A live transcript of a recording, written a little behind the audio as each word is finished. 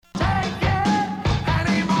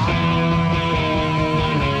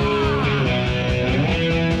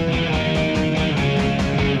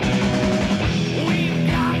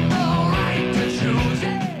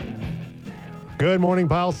Good morning,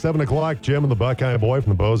 pal. 7 o'clock. Jim and the Buckeye Boy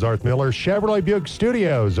from the Bozarth Miller Chevrolet Buick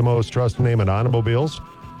Studios, the most trusted name in automobiles.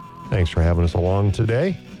 Thanks for having us along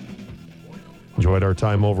today. Enjoyed our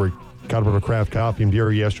time over at Cutler Craft Coffee and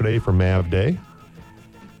Beer yesterday for Mav Day.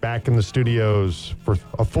 Back in the studios for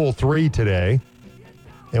a full 3 today.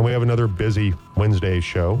 And we have another busy Wednesday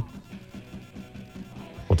show.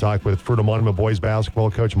 We'll talk with Fruita Monument boys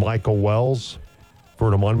basketball coach Michael Wells.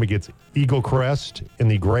 Fruita Monument gets Eagle Crest in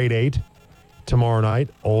the grade 8 tomorrow night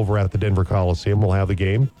over at the Denver Coliseum. We'll have the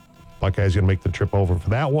game. Buckeyes going to make the trip over for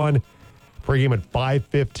that one. Pregame at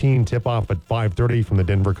 5:15, tip-off at 5:30 from the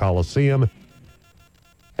Denver Coliseum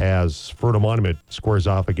as Fruita Monument squares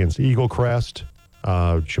off against Eagle Crest.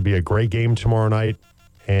 Should be a great game tomorrow night.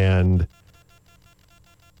 And,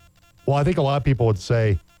 well, I think a lot of people would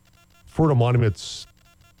say Fruita Monument's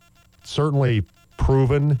certainly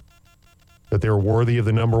proven that they're worthy of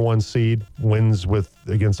the number 1 seed, wins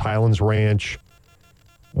against Highlands Ranch,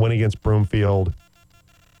 win against Broomfield.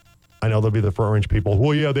 I know there'll be the Front Range people.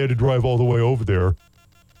 Well, yeah, they had to drive all the way over there.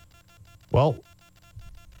 Well,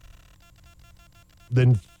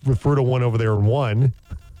 then Fruita went over there and won,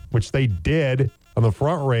 which they did on the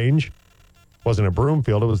Front Range. It wasn't at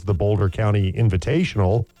Broomfield. It was the Boulder County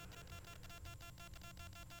Invitational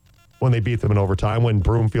when they beat them in overtime, when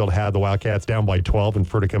Broomfield had the Wildcats down by 12 and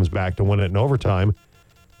Fruita comes back to win it in overtime.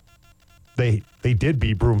 They did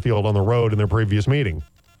beat Broomfield on the road in their previous meeting.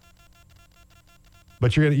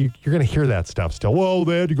 But you're gonna hear that stuff still. Well,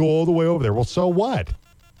 they had to go all the way over there. Well, so what?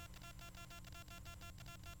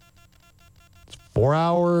 It's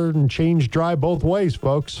 4-hour and change drive both ways,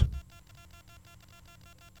 folks.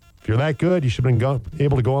 If you're that good, you should have been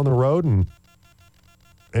able to go on the road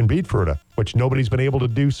and beat Fruita, which nobody's been able to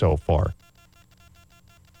do so far.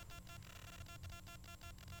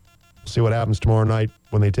 See what happens tomorrow night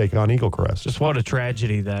when they take on Eagle Crest. Just what a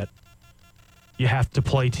tragedy that you have to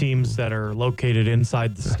play teams that are located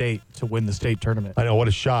inside the state to win the state tournament. I know, what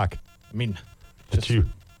a shock. I mean, just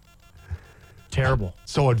terrible.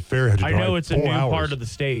 So unfair. I know it's a new part of the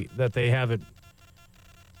state that they haven't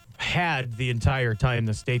had the entire time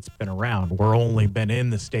the state's been around. We're only been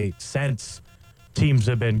in the state since teams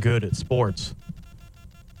have been good at sports.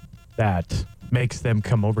 That makes them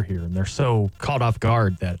come over here, and they're so caught off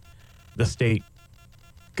guard that the state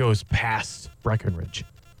goes past Breckenridge.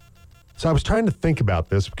 So I was trying to think about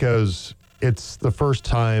this because it's the first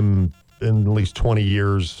time in at least 20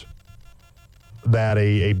 years that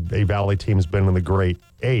a Valley team has been in the grade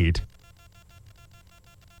 8.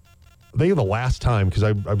 I think the last time, because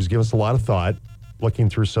I was giving us a lot of thought, looking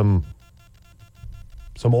through some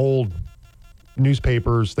old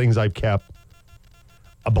newspapers, things I've kept.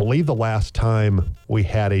 I believe the last time we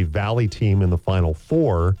had a Valley team in the Final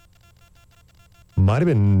Four might have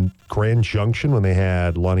been Grand Junction when they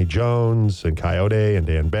had Lonnie Jones and Coyote and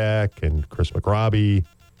Dan Beck and Chris McRobbie,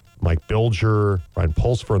 Mike Bilger, Ryan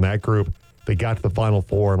Pulsfer in that group. They got to the Final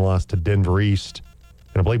Four and lost to Denver East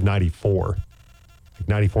in, I believe, 94. Like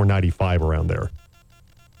 94, 95 around there.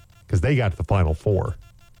 Because they got to the Final Four.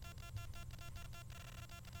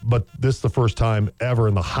 But this is the first time ever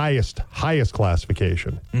in the highest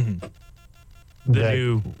classification. Mm-hmm.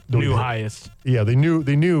 The new highest. Yeah, the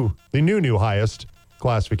new highest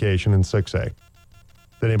classification in 6A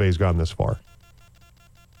that anybody's gone this far.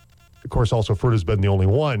 Of course, also Fruita's been the only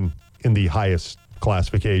one in the highest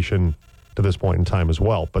classification to this point in time as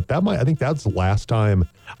well. But I think that's the last time.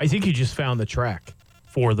 I think you just found the track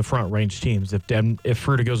for the Front Range teams. If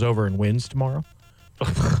Fruita goes over and wins tomorrow,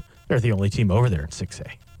 they're the only team over there in 6A.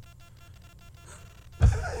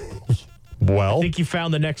 Well, I think you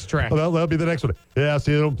found the next track. Well, that'll be the next one. Yeah,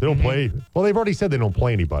 see, they don't play. Well, they've already said they don't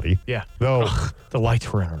play anybody. Yeah. Though the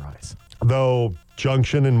lights were in our eyes. Though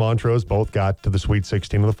Junction and Montrose both got to the Sweet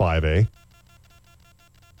 16 of the 5A.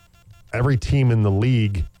 Every team in the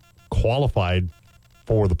league qualified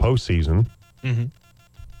for the postseason. Mm-hmm.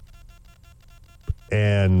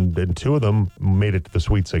 And 2 of them made it to the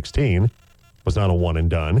Sweet 16. Was not a one and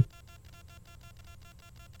done.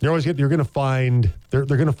 You're going to find they're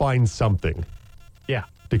going to find something,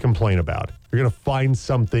 to complain about. You're going to find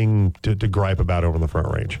something to gripe about over in the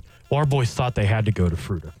Front Range. Well, our boys thought they had to go to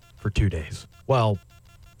Fruita for 2 days. Well,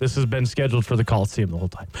 this has been scheduled for the Coliseum the whole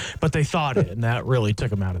time, but they thought it, and that really took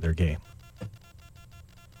them out of their game.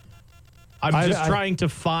 I'm trying to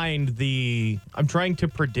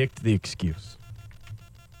predict the excuse.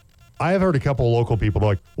 I have heard a couple of local people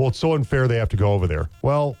like, well, it's so unfair they have to go over there.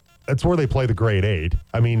 Well, that's where they play the grade 8.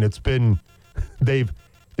 I mean, it's been they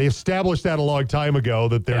established that a long time ago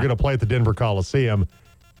that they're going to play at the Denver Coliseum.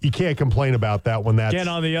 You can't complain about that when that's... Again,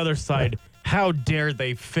 on the other side, How dare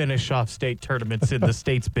they finish off state tournaments in the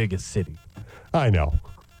state's biggest city? I know.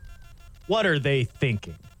 What are they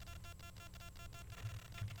thinking?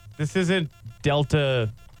 This isn't Delta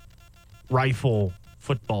rifle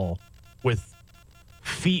football with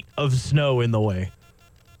feet of snow in the way.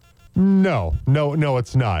 No,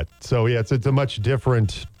 it's not. So yeah, it's a much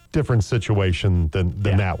different situation than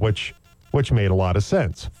that, which made a lot of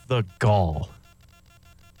sense. The gall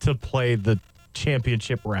to play the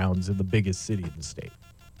championship rounds in the biggest city in the state.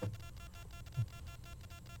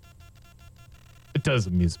 It does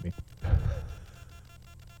amuse me.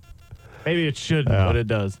 Maybe it shouldn't, but it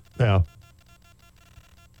does. Yeah.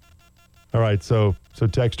 All right, so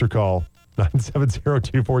text or call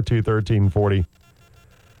 970-242-1340.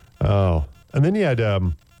 Oh, and then you had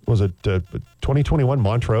was it 2021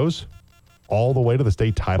 Montrose all the way to the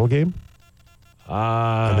state title game,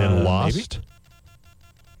 and then lost. Maybe?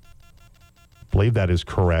 I believe that is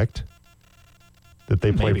correct. That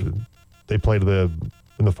they played. Maybe. They played in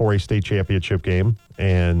the 4A state championship game,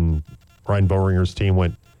 and Ryan Boehringer's team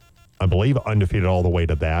went, I believe, undefeated all the way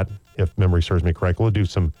to that. If memory serves me correct, we'll do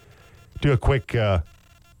a quick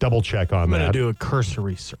double check on that. I'm going to do a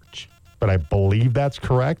cursory search. But I believe that's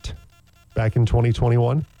correct back in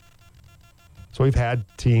 2021. So we've had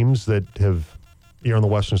teams that have, here on the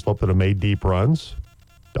Western Slope, that have made deep runs.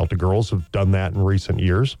 Delta girls have done that in recent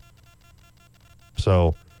years.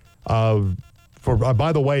 So,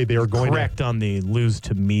 by the way, they are going correct on the lose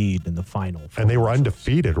to Meade in the final. And they were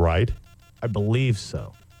undefeated, right? I believe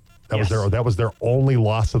so. That was their only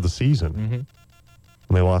loss of the season. Mm-hmm. And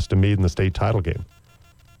they lost to Meade in the state title game.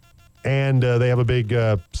 And they have a big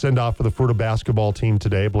send-off for the Fruita basketball team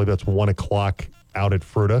today. I believe that's 1 o'clock out at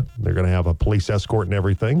Fruita. They're going to have a police escort and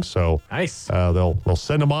everything. So nice. They'll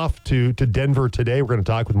send them off to Denver today. We're going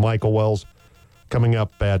to talk with Michael Wells coming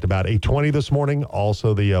up at about 8:20 this morning.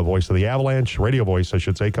 Also the voice of the Avalanche, radio voice, I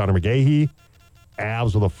should say, Connor McGahey.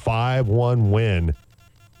 Avs with a 5-1 win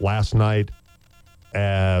last night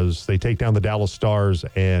as they take down the Dallas Stars,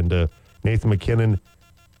 and Nathan McKinnon,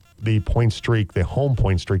 the home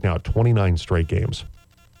point streak now at 29 straight games.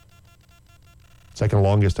 Second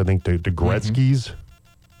longest, I think, to Gretzky's.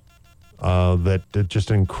 That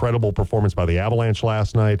just an incredible performance by the Avalanche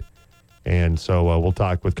last night. And so we'll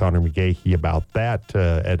talk with Connor McGahey about that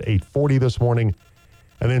at 8:40 this morning.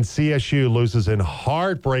 And then CSU loses in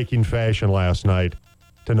heartbreaking fashion last night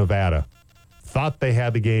to Nevada. Thought they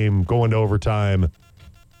had the game going to overtime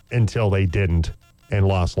until they didn't, and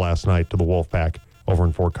lost last night to the Wolfpack over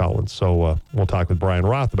in Fort Collins. So we'll talk with Brian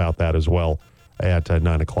Roth about that as well at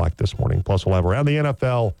 9 o'clock this morning. Plus, we'll have around the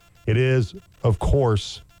NFL. It is, of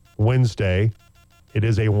course, Wednesday. It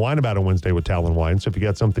is a Wine About It Wednesday with Talon Wine. So if you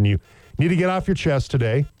got something you need to get off your chest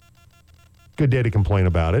today, good day to complain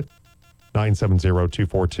about it.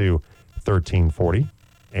 970-242-1340.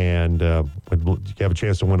 And you have a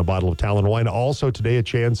chance to win a bottle of Talon Wine. Also today, a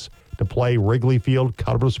chance to play Wrigley Field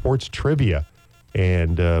Colorado Sports Trivia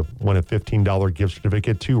and win a $15 gift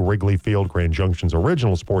certificate to Wrigley Field, Grand Junction's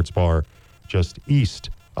original sports bar, just east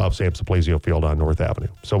of Sam Simplesio Field on North Avenue.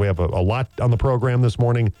 So we have a lot on the program this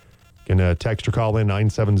morning. You can text or call in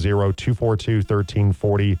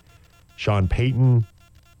 970-242-1340. Sean Payton,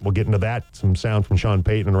 we'll get into that. Some sound from Sean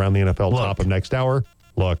Payton around the NFL top of next hour.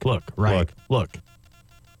 Look.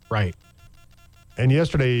 Right. And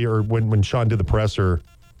yesterday, or when Sean did the presser,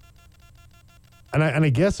 and I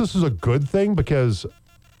guess this is a good thing, because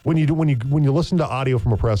when you listen to audio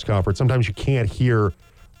from a press conference, sometimes you can't hear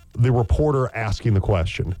the reporter asking the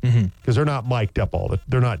question because they're not mic'd up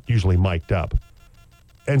they're not usually mic'd up.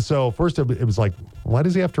 And so first it was like, why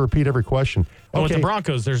does he have to repeat every question? Well, with the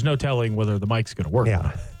Broncos, there's no telling whether the mic's going to work.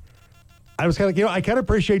 Yeah. I was I kind of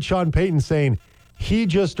appreciate Sean Payton saying he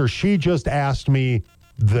just or she just asked me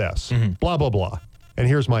this, blah, blah, blah. And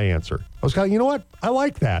here's my answer. I was you know what? I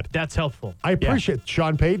like that. That's helpful. I appreciate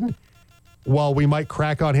Sean Payton. While we might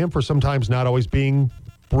crack on him for sometimes not always being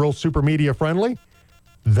real super media friendly,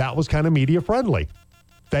 that was kind of media friendly.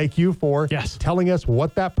 Thank you for telling us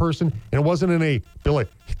what that person, and it wasn't in a, Billy,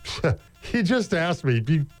 he just asked me,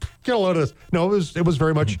 get a load of this. No, it was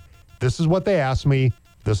very much, this is what they asked me,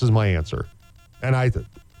 this is my answer. And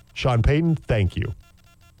Sean Payton, thank you.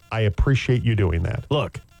 I appreciate you doing that.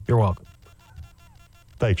 Look, you're welcome.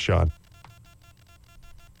 Thanks, Sean.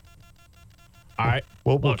 All right.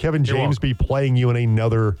 Will Kevin James be playing you in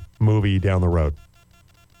another movie down the road?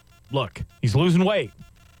 Look, he's losing weight,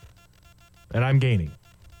 and I'm gaining.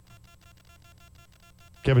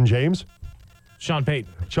 Kevin James? Sean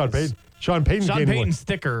Payton. Sean Payton's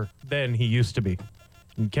thicker than he used to be,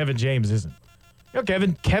 and Kevin James isn't. You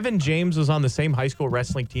know, Kevin James was on the same high school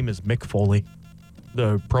wrestling team as Mick Foley,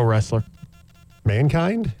 the pro wrestler.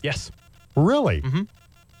 Mankind? Yes. Really? Mm-hmm.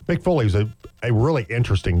 Mick Foley was a really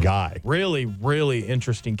interesting guy. Really, really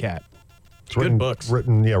interesting cat. Written, Good books.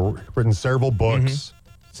 Written several books. Mm-hmm.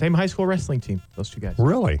 Same high school wrestling team, those two guys.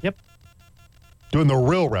 Really? Yep. Doing the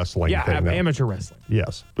real wrestling Yeah, thing. amateur wrestling.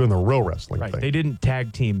 Yes, doing the real wrestling Right. thing. They didn't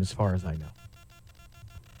tag team as far as I know.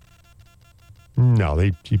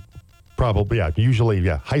 No, usually,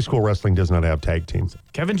 high school wrestling does not have tag teams.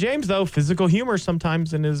 Kevin James, though, physical humor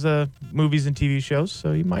sometimes in his movies and TV shows,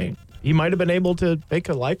 so he might have been able to make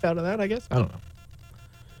a life out of that, I guess. I don't know.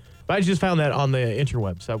 But I just found that on the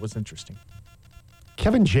interwebs. That was interesting.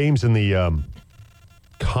 Kevin James in the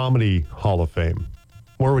Comedy Hall of Fame.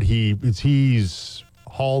 Where would he? He's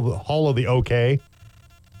Hall of the OK?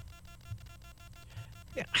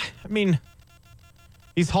 Yeah, I mean,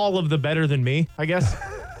 he's Hall of the Better Than Me, I guess.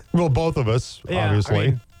 Well, both of us, Yeah, obviously. I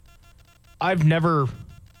mean, I've never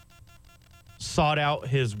sought out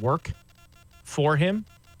his work for him.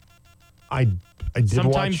 I did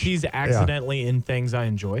Sometimes watch, he's accidentally in things I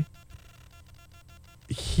enjoy.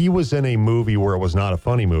 He was in a movie where it was not a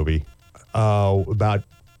funny movie.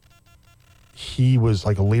 He was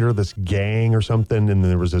like a leader of this gang or something, and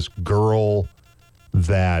there was this girl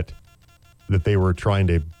that they were trying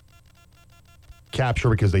to capture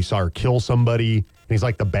because they saw her kill somebody, and he's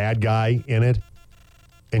like the bad guy in it,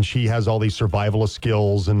 and she has all these survivalist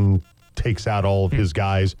skills and takes out all of his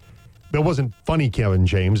guys. It wasn't funny Kevin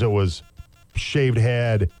James. It was shaved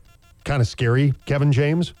head, kind of scary Kevin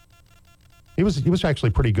James. He was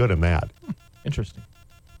actually pretty good in that. Interesting.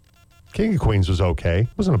 King of Queens was okay.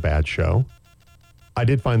 It wasn't a bad show. I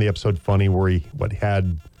did find the episode funny where he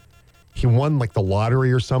won like the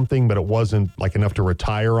lottery or something, but it wasn't like enough to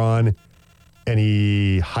retire on. And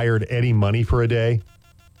he hired Eddie Money for a day,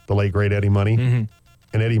 the late great Eddie Money. Mm-hmm.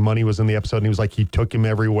 And Eddie Money was in the episode, and he was like, he took him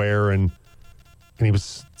everywhere, and he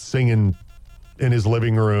was singing in his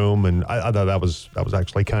living room. And I thought that was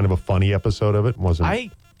actually kind of a funny episode of it.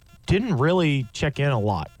 I didn't really check in a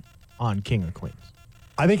lot on King of Queens.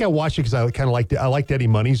 I think I watched it because I kind of liked Eddie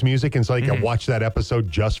Money's music, and so I watched that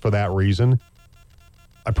episode just for that reason.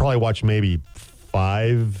 I probably watched maybe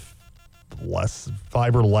five or less.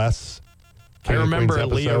 I remember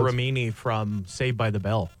Leah Remini from Saved by the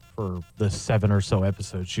Bell for the 7 or so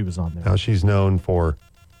episodes she was on there. Now she's known for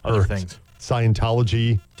Other her things.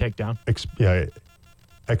 Scientology Takedown.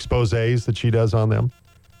 exposés that she does on them.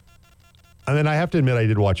 And then I have to admit, I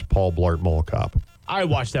did watch Paul Blart Mall Cop. I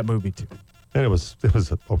watched that movie too. And it was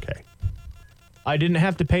okay. I didn't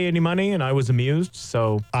have to pay any money, and I was amused.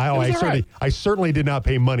 So I certainly did not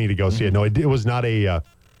pay money to go see it. No, it was not a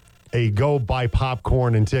go buy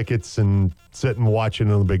popcorn and tickets and sit and watch it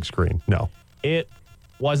on the big screen. No, it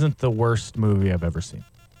wasn't the worst movie I've ever seen.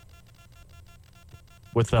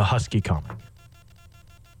 With the Husky comic,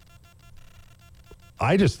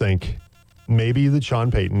 I just think maybe that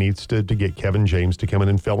Sean Payton needs to get Kevin James to come in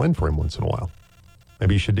and fill in for him once in a while.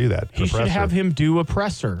 Maybe he should do that. He should have him do a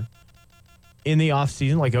presser in the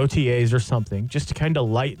offseason, like OTAs or something, just to kind of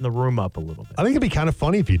lighten the room up a little bit. I think it'd be kind of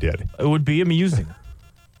funny if he did. It would be amusing.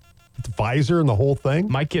 With the visor and the whole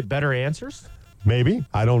thing. Might get better answers. Maybe.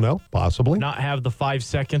 I don't know. Possibly. Not have the 5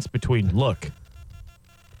 seconds between look.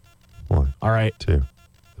 1. All right. 2.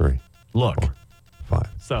 3. Look. 4. 5.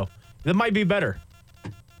 So that might be better.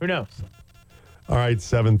 Who knows? All right,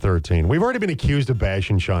 7:13. We've already been accused of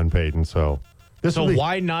bashing Sean Payton, so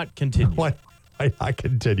why not continue? I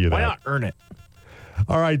continue that. Why not earn it?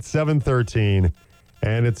 All right, 7:13,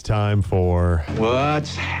 and it's time for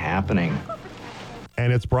What's Happening?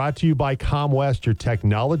 And it's brought to you by ComWest, your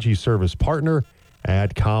technology service partner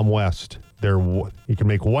at ComWest. You can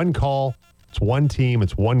make one call. It's one team.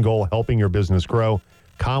 It's one goal, helping your business grow.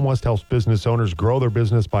 ComWest helps business owners grow their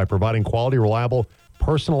business by providing quality, reliable,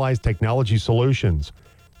 personalized technology solutions.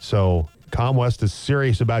 So ComWest is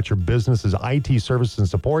serious about your business's IT services and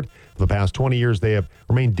support. For the past 20 years, they have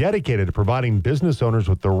remained dedicated to providing business owners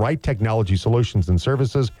with the right technology solutions and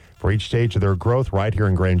services for each stage of their growth right here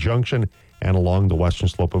in Grand Junction and along the western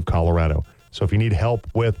slope of Colorado. So if you need help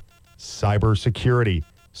with cybersecurity,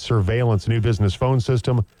 surveillance, new business phone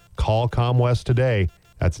system, call ComWest today.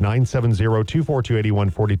 That's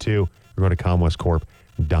 970-242-8142 or go to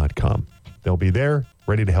comwestcorp.com. They'll be there,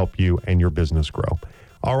 ready to help you and your business grow.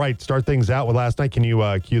 All right, start things out with last night. Can you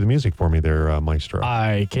cue the music for me there, Maestro?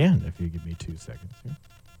 I can, if you give me 2 seconds here.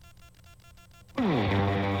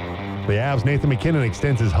 The Avs' Nathan MacKinnon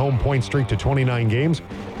extends his home point streak to 29 games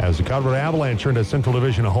as the Colorado Avalanche earned a Central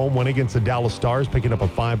Division home win against the Dallas Stars, picking up a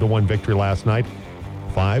 5-1 victory last night.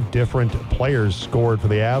 5 different players scored for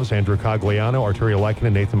the Avs: Andrew Cogliano, Arturi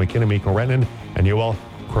Lehkonen, Nathan MacKinnon, Mikko Rantanen, and Yoel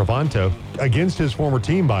Cravanto. Against his former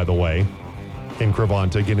team, by the way, in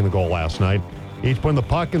Crevonta, getting the goal last night. Each putting the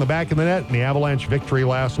puck in the back of the net in the Avalanche victory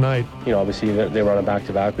last night. Obviously they were on a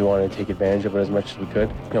back-to-back. We wanted to take advantage of it as much as we could.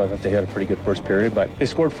 I thought they had a pretty good first period, but they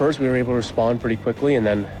scored first. We were able to respond pretty quickly, and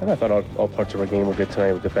then I thought all parts of our game were good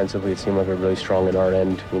tonight. Defensively, it seemed like we were really strong in our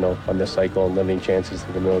end, on this cycle and limiting chances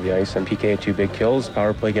to the middle of the ice. And PK had 2 big kills.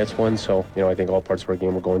 Power play gets one, so, I think all parts of our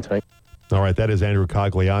game were going tonight. All right, that is Andrew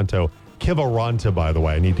Coglianto. Kiviranta, by the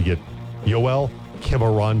way. I need to get Yoel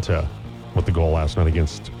Kiviranta with the goal last night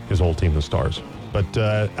against his old team, the Stars. But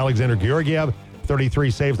Alexander Georgiev,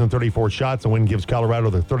 33 saves and 34 shots. The win gives Colorado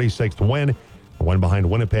their 36th win. One behind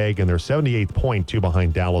Winnipeg and their 78th point, 2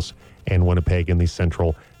 behind Dallas and Winnipeg in the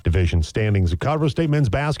Central Division standings. The Colorado State men's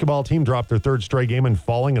basketball team dropped their 3rd straight game and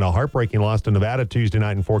falling in a heartbreaking loss to Nevada Tuesday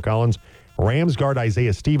night in Fort Collins. Rams guard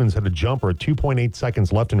Isaiah Stevens had a jumper at 2.8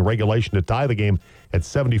 seconds left in regulation to tie the game at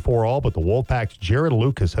 74-all, but the Wolfpack's Jared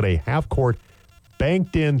Lucas had a half-court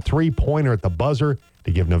banked-in three-pointer at the buzzer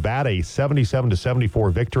to give Nevada a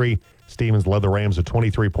 77-74 victory. Stevens led the Rams to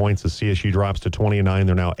 23 points. The CSU drops to 20-9.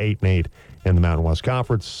 They're now 8-8 in the Mountain West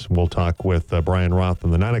Conference. We'll talk with Brian Roth in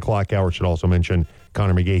the 9 o'clock hour. Should also mention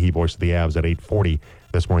Connor McGahey, voice of the Avs, at 8:40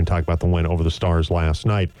 this morning. Talk about the win over the Stars last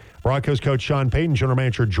night. Broncos coach Sean Payton, general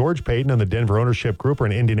manager George Payton, and the Denver ownership group are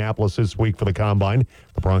in Indianapolis this week for the Combine.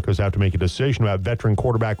 The Broncos have to make a decision about veteran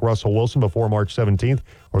quarterback Russell Wilson before March 17th,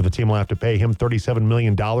 or the team will have to pay him $37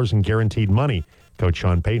 million in guaranteed money. Coach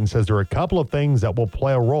Sean Payton says there are a couple of things that will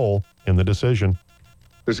play a role in the decision.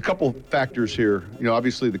 There's a couple factors here.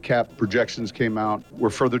 Obviously the cap projections came out.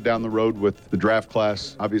 We're further down the road with the draft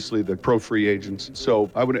class, obviously the pro free agents.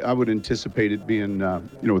 So I would anticipate it being,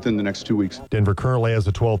 within the next 2 weeks. Denver currently has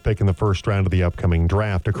the 12th pick in the first round of the upcoming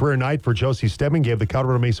draft. A career night for Josie Stedman gave the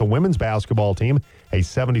Colorado Mesa women's basketball team a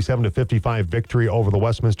 77-55 victory over the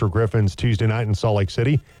Westminster Griffins Tuesday night in Salt Lake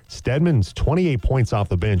City. Stedman's 28 points off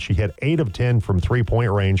the bench. She hit 8 of 10 from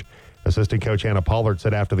three-point range. Assistant coach Anna Pollard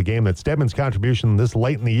said after the game that Stedman's contribution this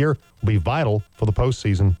late in the year will be vital for the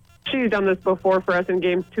postseason. She's done this before for us in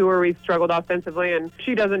games 2 where we struggled offensively, and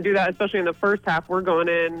she doesn't do that, especially in the first half. We're going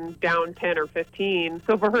in down 10 or 15.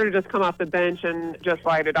 So for her to just come off the bench and just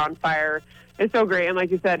light it on fire is so great. And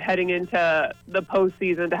like you said, heading into the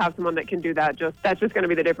postseason, to have someone that can do that, that's just going to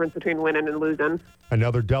be the difference between winning and losing.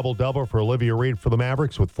 Another double-double for Olivia Reed for the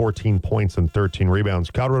Mavericks with 14 points and 13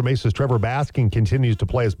 rebounds. Colorado Mesa's Trevor Baskin continues to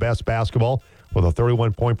play his best basketball with a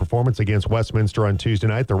 31-point performance against Westminster on Tuesday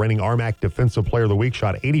night. The reigning RMAC Defensive Player of the Week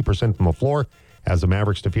shot 80% from the floor as the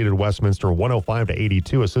Mavericks defeated Westminster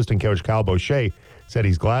 105-82. Assistant coach Kyle Boucher said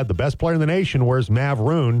he's glad the best player in the nation wears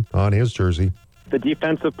Mav-Roon on his jersey. The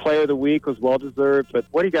defensive player of the week was well-deserved, but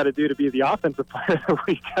what do you got to do to be the offensive player of the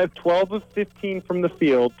week? I have 12 of 15 from the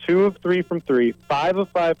field, 2 of 3 from 3, 5 of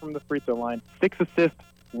 5 from the free throw line, 6 assists,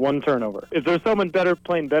 1 turnover. If there's someone better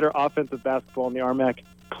playing better offensive basketball in the RMAC,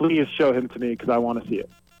 please show him to me because I want to see it.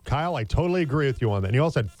 Kyle, I totally agree with you on that. And you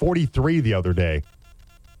also had 43 the other day.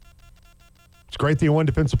 It's great that you won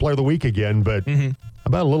Defensive Player of the Week again, but how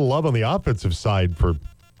about a little love on the offensive side for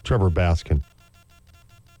Trevor Baskin?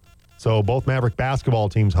 So both Maverick basketball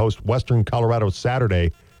teams host Western Colorado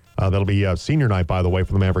Saturday. That'll be senior night, by the way,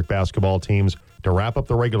 for the Maverick basketball teams to wrap up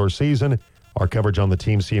the regular season. Our coverage on the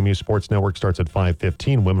Team CMU Sports Network starts at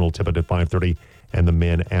 5:15. Women will tip it at 5:30, and the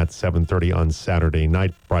men at 7:30 on Saturday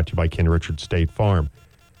night. Brought to you by Ken Richard State Farm.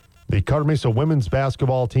 The Colorado Mesa women's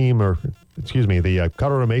basketball team, the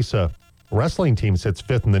Colorado Mesa wrestling team sits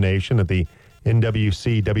 5th in the nation at the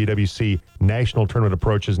NWC WWC National Tournament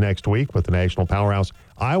approaches next week with the national powerhouse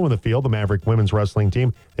Iowa in the field. The Maverick women's wrestling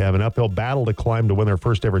team, they have an uphill battle to climb to win their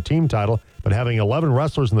first ever team title, but having 11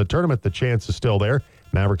 wrestlers in the tournament, the chance is still there.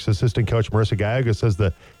 Mavericks assistant coach Marissa Gallega says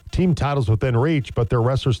the team title's within reach, but their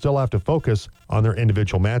wrestlers still have to focus on their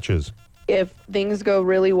individual matches. If things go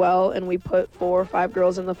really well and we put 4 or 5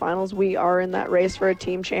 girls in the finals, we are in that race for a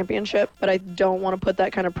team championship. But I don't want to put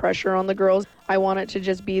that kind of pressure on the girls. I want it to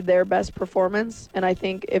just be their best performance. And I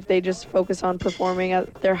think if they just focus on performing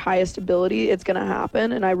at their highest ability, it's going to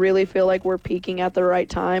happen. And I really feel like we're peaking at the right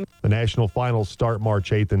time. The national finals start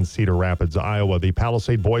March 8th in Cedar Rapids, Iowa. The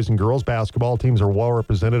Palisade boys and girls basketball teams are well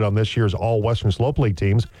represented on this year's all Western Slope League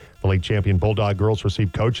teams. The league champion Bulldog girls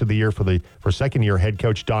received Coach of the Year for second-year head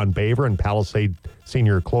coach Don Baver, and Palisade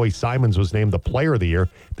senior Chloe Simons was named the Player of the Year.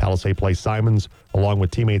 Palisade plays Simons along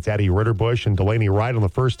with teammates Addie Ritterbush and Delaney Wright on the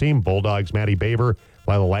first team. Bulldogs Maddie Baver,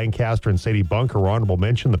 Lila Lancaster, and Sadie Bunker were honorable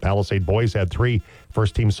mention. The Palisade boys had 3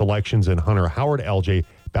 first-team selections in Hunter Howard, LJ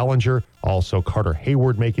Bellinger, also Carter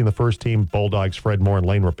Hayward making the first team. Bulldogs Fred Moore and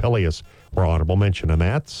Lane Rapilius were honorable mention, and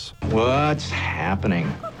that's What's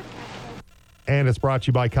happening? And it's brought to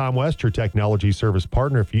you by ComWest, your technology service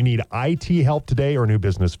partner. If you need IT help today or a new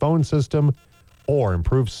business phone system or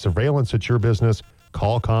improve surveillance at your business,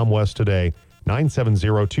 call ComWest today,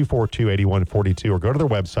 970-242-8142, or go to their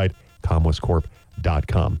website,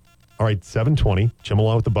 comwestcorp.com. All right, 7:20, Jim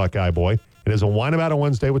along with the Buckeye Boy. It is a Wine About a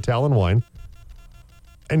Wednesday with Talon Wine.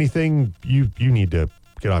 Anything you need to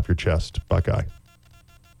get off your chest, Buckeye?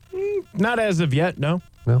 Not as of yet, no.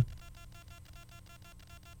 No?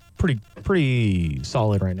 Pretty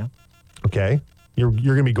solid right now. Okay. You're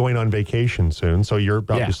going to be going on vacation soon, so you're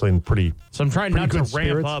obviously in pretty So I'm trying not to ramp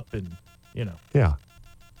spirits. up and, Yeah.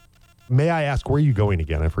 May I ask, where are you going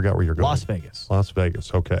again? I forgot where you're going. Las Vegas. Las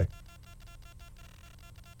Vegas, okay.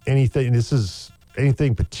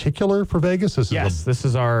 Anything particular for Vegas? This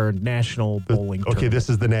is our national bowling tournament. Okay, this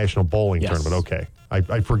is the national bowling Yes. tournament. Okay.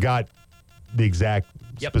 I forgot the exact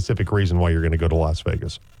specific reason why you're going to go to Las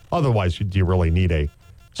Vegas. Otherwise, do you really need a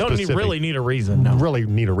really need a reason, no. Really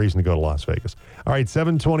need a reason to go to Las Vegas. All right,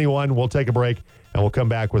 7:21. We'll take a break, and we'll come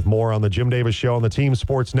back with more on the Jim Davis Show on the Team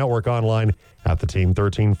Sports Network online at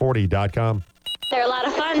theteam1340.com. They're a lot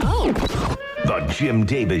of fun. The Jim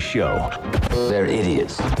Davis Show. They're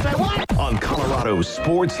idiots. On Colorado's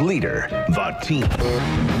sports leader, The Team.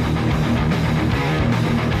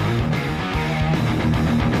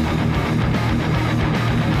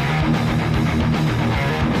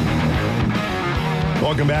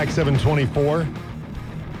 Welcome back, 7:24.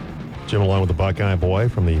 Jim along with the Buckeye Boy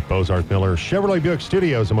from the Bozarth Miller Chevrolet Buick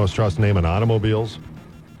Studios, the most trusted name in automobiles.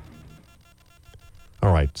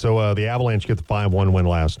 All right, so the Avalanche get the 5-1 win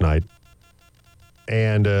last night.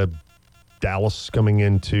 And Dallas coming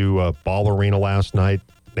into Ball Arena last night.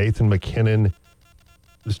 Nathan MacKinnon,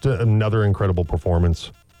 just another incredible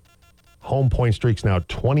performance. Home point streak's now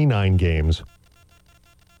 29 games.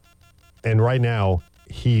 And right now,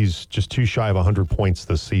 he's just too shy of 100 points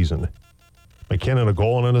this season. McKinnon, a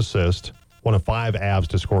goal and an assist. One of 5 Avs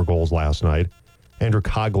to score goals last night. Andrew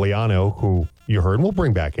Cogliano, who you heard, and we'll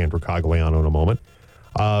bring back Andrew Cogliano in a moment,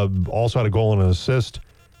 also had a goal and an assist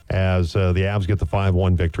as the Avs get the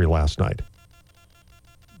 5-1 victory last night.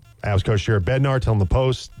 Avs coach Jared Bednar telling the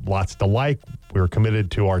Post, lots to like. We were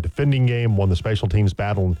committed to our defending game, won the special teams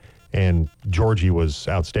battle, and Georgie was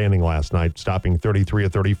outstanding last night, stopping 33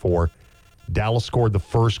 of 34. Dallas scored the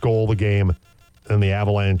first goal of the game, and the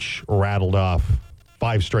Avalanche rattled off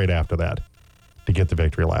 5 straight after that to get the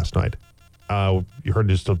victory last night. You heard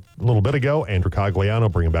just a little bit ago, Andrew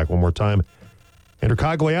Cogliano, bring him back one more time. Andrew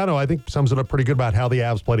Cogliano, I think, sums it up pretty good about how the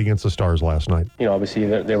Avs played against the Stars last night. Obviously,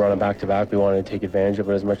 they were on a back-to-back. We wanted to take advantage of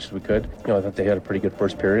it as much as we could. I thought they had a pretty good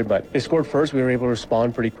first period, but they scored first. We were able to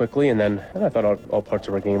respond pretty quickly, and then I thought all parts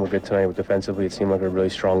of our game were good tonight. But defensively, it seemed like we were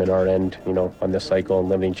really strong in our end, on this cycle and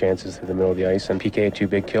limiting chances through the middle of the ice. And PK had 2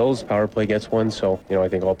 big kills. Power play gets 1, so, I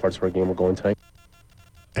think all parts of our game were going tonight.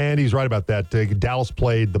 And he's right about that. Dallas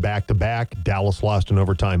played the back-to-back. Dallas lost in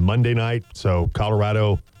overtime Monday night, so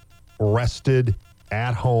Colorado rested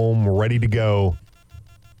at home, ready to go.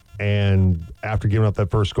 And after giving up that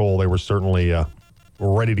first goal, they were certainly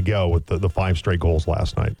ready to go with the 5 straight goals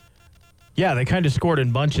last night. Yeah, they kind of scored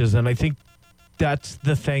in bunches, and I think that's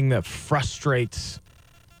the thing that frustrates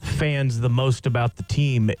fans the most about the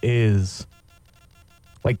team is,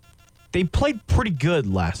 they played pretty good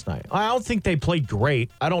last night. I don't think they played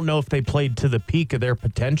great. I don't know if they played to the peak of their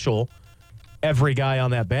potential, every guy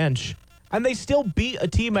on that bench. And they still beat a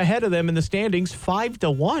team ahead of them in the standings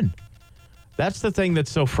 5-1. That's the thing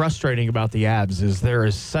that's so frustrating about the Avs is there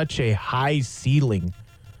is such a high ceiling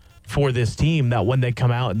for this team that when they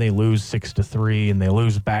come out and they lose 6-3 and they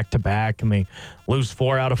lose back-to-back and they lose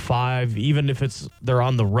 4 out of 5, even if they're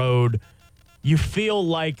on the road, you feel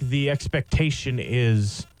like the expectation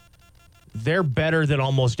is they're better than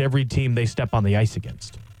almost every team they step on the ice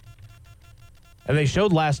against. And they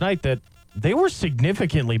showed last night that they were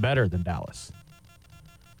significantly better than Dallas.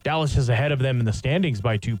 Dallas is ahead of them in the standings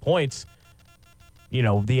by 2 points. The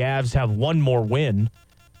Avs have 1 more win.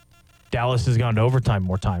 Dallas has gone to overtime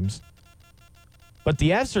more times. But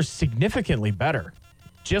the Avs are significantly better,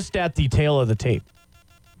 just at the tail of the tape.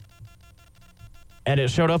 And it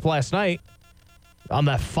showed up last night on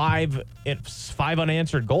that 5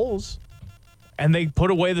 unanswered goals. And they put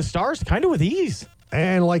away the Stars kind of with ease.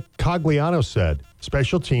 And like Cogliano said,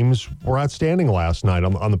 special teams were outstanding last night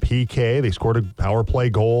on the PK. They scored a power play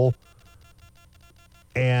goal.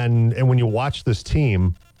 And when you watch this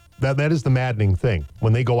team, that is the maddening thing.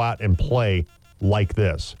 When they go out and play like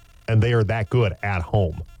this, and they are that good at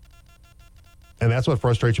home. And that's what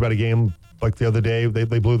frustrates you about a game like the other day.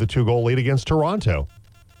 They blew the 2-goal lead against Toronto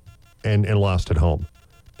and lost at home.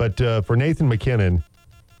 But for Nathan MacKinnon,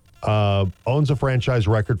 owns a franchise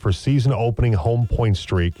record for season-opening home point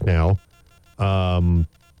streak now.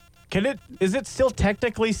 Is it still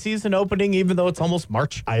technically season opening, even though it's almost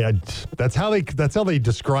March? That's how they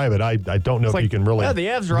describe it. I don't know if you can really. Yeah, the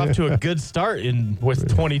Avs are off to a good start with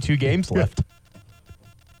 22 games left.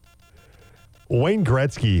 Wayne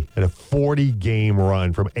Gretzky had a 40-game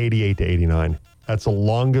run from 88 to 89. That's the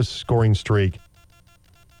longest scoring streak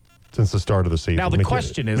since the start of the season. Now, the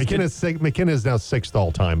question is... McKinnon is now 6th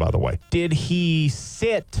all-time, by the way. Did he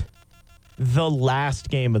sit the last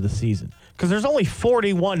game of the season? Because there's only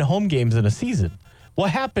 41 home games in a season. What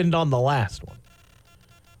happened on the last one?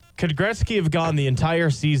 Could Gretzky have gone the entire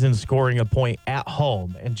season scoring a point at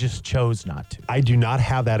home and just chose not to? I do not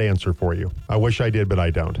have that answer for you. I wish I did, but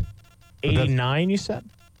I don't. 89, you said?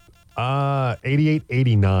 88,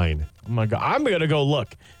 89. Oh, my God. I'm going to go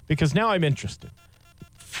look because now I'm interested.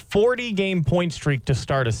 40-game point streak to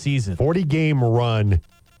start a season. 40-game run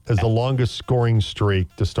is the longest scoring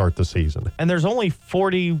streak to start the season. And there's only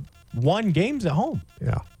 41 games at home.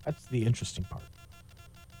 Yeah. That's the interesting part.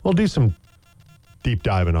 We'll do some deep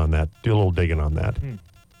diving on that. Do a little digging on that.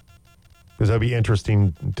 Because that'd be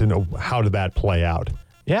interesting to know how did that play out.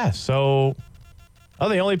 Yeah, so... Oh,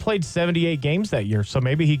 they only played 78 games that year, so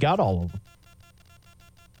maybe he got all of them.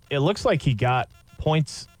 It looks like he got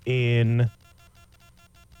points in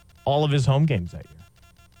all of his home games that year.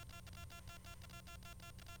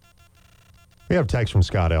 We have text from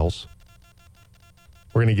Scott Ells.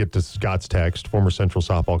 We're going to get to Scott's text, former Central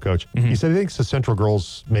softball coach. He said he thinks the Central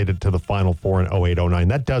girls made it to the Final Four in 08-09.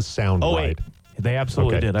 That does sound right. They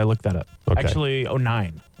absolutely did. I looked that up. Okay. Actually,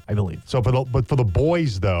 09, I believe. So for the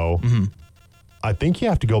boys, though, I think you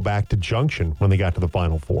have to go back to Junction when they got to the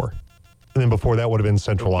Final Four. And then before that would have been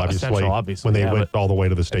Central, obviously, when they went all the way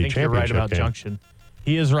to the state championship you're right about game. Junction.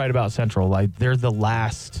 He is right about Central. Like, they're the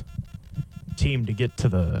last team to get to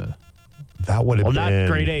the... That would have been... Well, not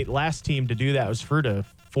grade 8. Last team to do that was Fruta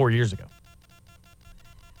 4 years ago.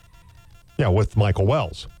 Yeah, with Michael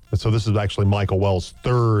Wells. So this is actually Michael Wells'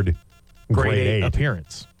 third grade 8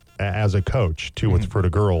 appearance as a coach, 2 with the Fruta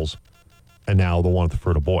girls, and now the one with the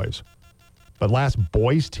Fruta boys. But last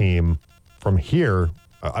boys team from here,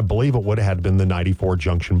 I believe it would have had been the 94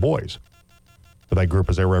 Junction boys. But that group,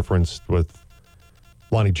 as I referenced, with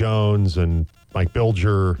Lonnie Jones and Mike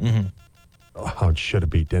Bilger. Oh, it should have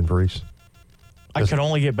beat Denver East. I could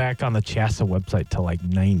only get back on the CHSAA website till like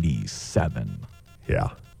 97. Yeah.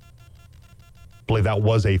 I believe that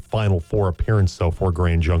was a Final Four appearance, though, for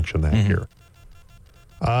Grand Junction that year.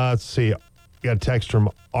 Let's see. You got a text from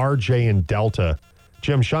RJ in Delta.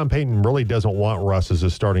 Jim, Sean Payton really doesn't want Russ as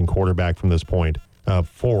his starting quarterback from this point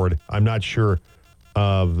forward. I'm not sure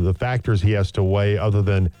of the factors he has to weigh other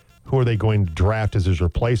than who are they going to draft as his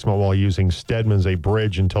replacement while using Stedman as a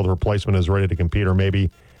bridge until the replacement is ready to compete, or maybe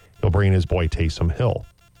he'll bring in his boy Taysom Hill.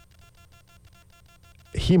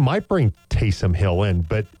 He might bring Taysom Hill in,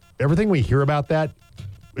 but everything we hear about that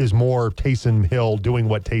is more Taysom Hill doing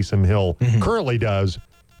what Taysom Hill currently does,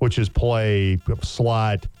 which is play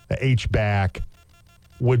slot, H-back,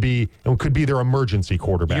 would be and could be their emergency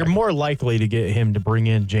quarterback. You're more likely to get him to bring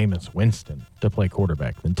in Jameis Winston to play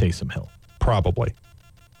quarterback than Taysom Hill. Probably.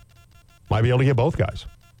 Might be able to get both guys.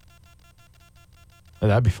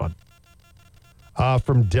 That'd be fun.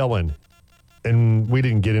 From Dylan, and we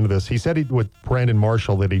didn't get into this. He said with Brandon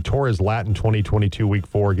Marshall that he tore his lat in 2022 Week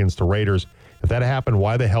 4 against the Raiders. If that happened,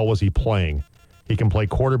 why the hell was he playing? He can play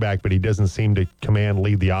quarterback, but he doesn't seem to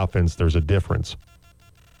lead the offense. There's a difference.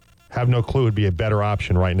 Have no clue would be a better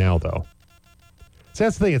option right now, though. So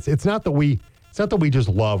that's the thing. It's not that we just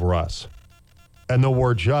love Russ, and that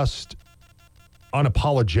we're just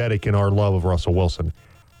unapologetic in our love of Russell Wilson.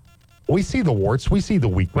 We see the warts, we see the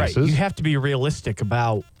weaknesses. Right. You have to be realistic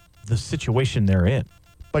about the situation they're in.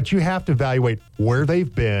 But you have to evaluate where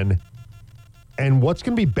they've been and what's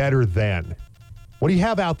going to be better than. What do you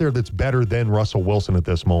have out there that's better than Russell Wilson at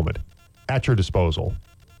this moment at your disposal?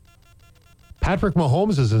 Patrick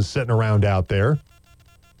Mahomes isn't sitting around out there.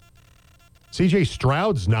 C.J.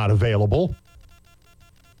 Stroud's not available.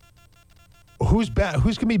 Who's going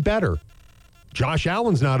to be better? Josh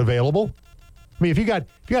Allen's not available. I mean, if you got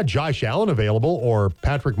Josh Allen available or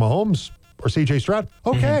Patrick Mahomes or C.J. Stroud,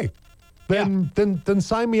 okay. Then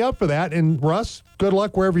sign me up for that. And Russ, good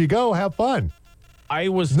luck wherever you go. Have fun. None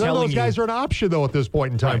of those guys are an option, though, at this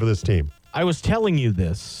point in time for this team. I was telling you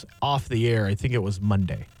this off the air. I think it was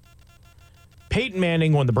Monday. Peyton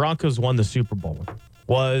Manning, when the Broncos won the Super Bowl,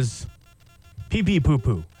 was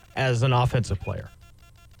pee-pee-poo-poo as an offensive player.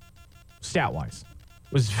 Stat-wise.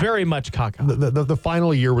 Was very much cock-out. The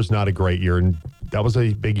final year was not a great year, and that was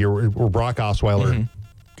a big year where Brock Osweiler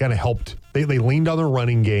kind of helped. They leaned on their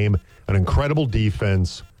running game, an incredible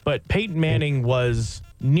defense. But Peyton Manning was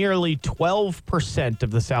nearly 12%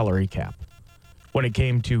 of the salary cap when it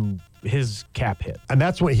came to his cap hit. And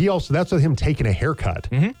that's with him taking a haircut.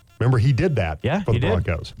 Mm-hmm. Remember, he did that for the he did.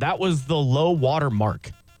 Broncos. That was the low water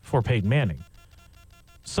mark for Peyton Manning.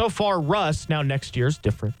 So far, Russ, now next year's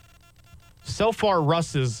different. So far,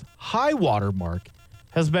 Russ's high water mark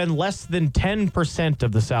has been less than 10%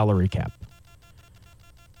 of the salary cap.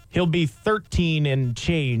 He'll be 13 and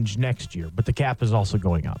change next year, but the cap is also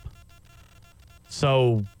going up.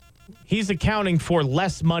 So he's accounting for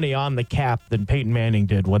less money on the cap than Peyton Manning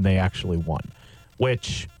did when they actually won,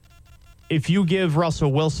 which if you give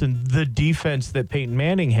Russell Wilson the defense that Peyton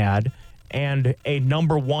Manning had and a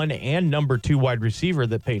number 1 and number 2 wide receiver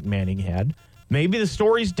that Peyton Manning had, maybe the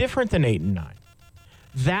story's different than 8 and 9.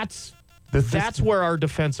 That's where our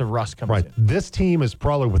defensive rust comes in. This team is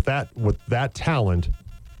probably with that talent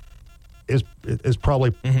is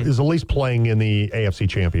probably is at least playing in the AFC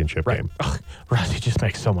Championship game. Russ, he just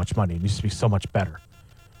makes so much money. He needs to be so much better.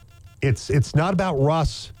 It's not about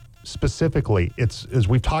Russ specifically. It's, as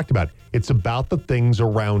we've talked about, it's about the things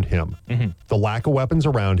around him. Mm-hmm. The lack of weapons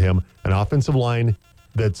around him, an offensive line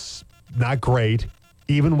that's not great,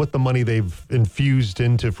 even with the money they've infused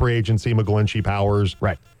into free agency, McGlinchey, Powers.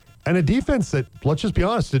 Right. And a defense that, let's just be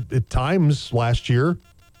honest, at times last year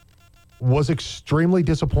was extremely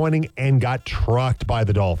disappointing and got trucked by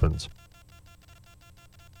the Dolphins.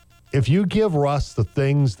 If you give Russ the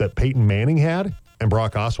things that Peyton Manning had and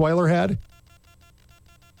Brock Osweiler had,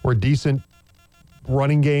 or a decent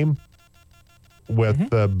running game with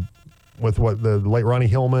the late Ronnie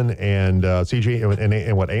Hillman and CJ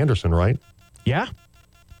and what Anderson, right? Yeah,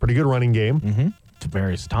 pretty good running game. Mm-hmm.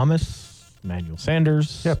 Demaryius Thomas, Emmanuel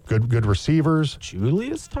Sanders. Yep, good receivers.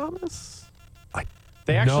 Julius Thomas.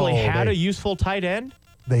 They actually had a useful tight end.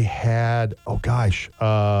 They had. Oh gosh,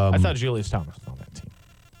 I thought Julius Thomas was on that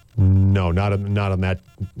team. No, not on that.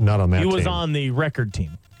 He was team. on the record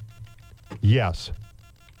team. Yes.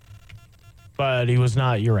 But he was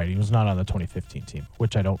not, you're right, he was not on the 2015 team,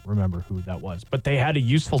 which I don't remember who that was. But they had a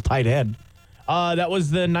useful tight end. That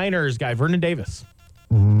was the Niners guy, Vernon Davis.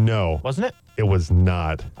 No. Wasn't it? It was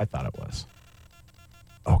not. I thought it was.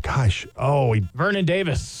 Oh, gosh. Vernon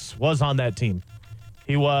Davis was on that team.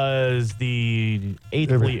 He was the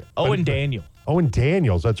 8th lead. Owen Daniel. Owen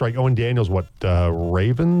Daniels, that's right. Owen Daniels,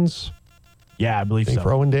 Ravens? Yeah, I believe so.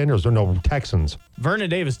 For Owen Daniels, no, Texans.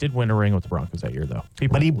 Vernon Davis did win a ring with the Broncos that year, though.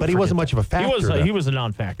 But he wasn't much of a factor. He was a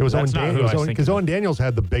non-factor. It was That's Owen Daniels because Owen Daniels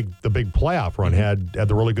had the big playoff run. Mm-hmm. Had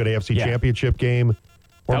the really good AFC Championship game.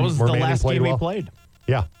 That was the last game he played.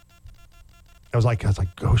 Yeah. I was like,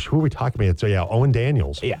 gosh, who are we talking about? So yeah, Owen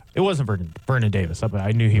Daniels. Yeah, it wasn't Vernon Davis.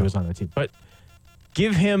 I knew he was on the team, but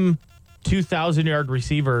give him 2,000-yard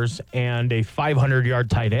receivers and a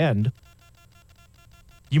 500-yard tight end.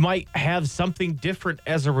 You might have something different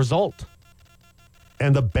as a result.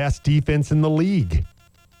 And the best defense in the league.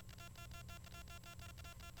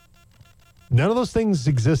 None of those things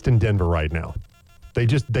exist in Denver right now. They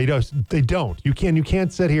don't. You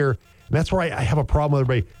can't sit here. And that's where I have a problem with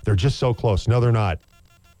everybody. They're just so close. No, they're not.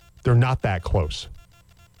 They're not that close.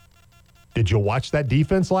 Did you watch that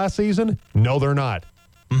defense last season? No, they're not.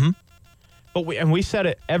 Mm-hmm. But we said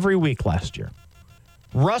it every week last year.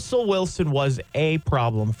 Russell Wilson was a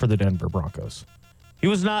problem for the Denver Broncos. He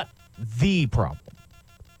was not the problem.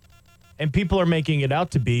 And people are making it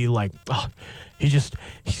out to be like, oh, he's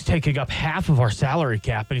taking up half of our salary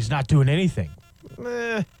cap and he's not doing anything.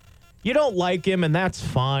 You don't like him, and that's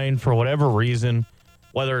fine for whatever reason,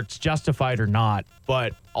 whether it's justified or not.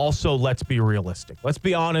 But also, let's be realistic. Let's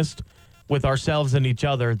be honest with ourselves and each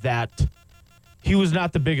other that he was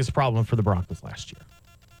not the biggest problem for the Broncos last year.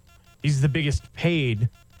 He's the biggest paid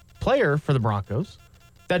player for the Broncos.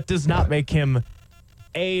 That does not make him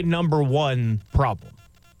a number one problem.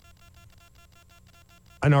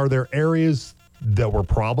 And are there areas that were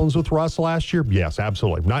problems with Russ last year? Yes,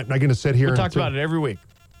 absolutely. Not going to sit here. We talked about it every week.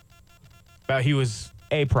 About he was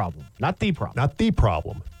a problem, not the problem. Not the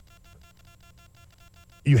problem.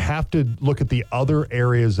 You have to look at the other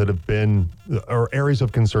areas that have been, or areas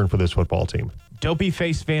of concern for this football team.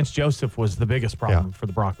 Dopey-faced Vance Joseph was the biggest problem for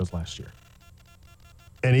the Broncos last year.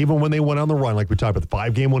 And even when they went on the run, like we talked about, the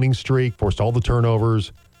 5-game winning streak, forced all the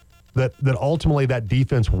turnovers, that ultimately that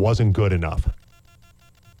defense wasn't good enough.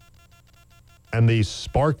 And the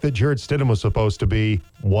spark that Jarrett Stidham was supposed to be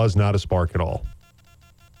was not a spark at all.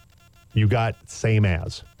 You got same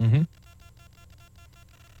as. Mm-hmm.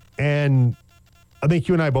 And I think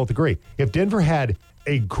you and I both agree. If Denver had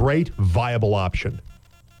a great, viable option,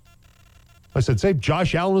 I said, say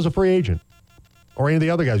Josh Allen was a free agent, or any of the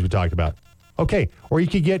other guys we talked about. Okay. Or you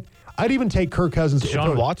could get, I'd even take Kirk Cousins.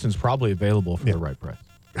 Deshaun Watson's probably available for the right price.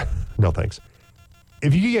 No, thanks.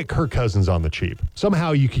 If you could get Kirk Cousins on the cheap,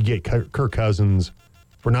 somehow you could get Kirk Cousins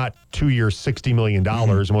for not 2 years, $60 million,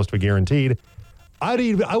 most of it guaranteed, I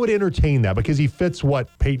would entertain that because he fits what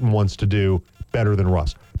Peyton wants to do better than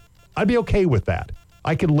Russ. I'd be okay with that.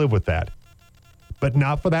 I could live with that. But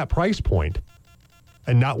not for that price point.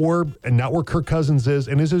 And not where Kirk Cousins is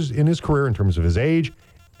in his career in terms of his age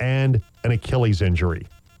and an Achilles injury.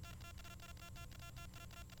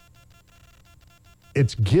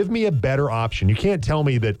 It's give me a better option. You can't tell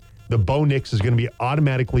me that the Bo Nix is going to be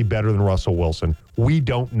automatically better than Russell Wilson. We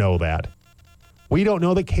don't know that. We don't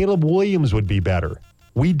know that Caleb Williams would be better.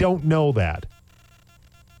 We don't know that.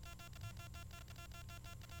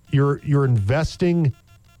 You're investing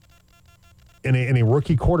in a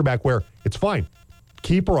rookie quarterback where it's fine.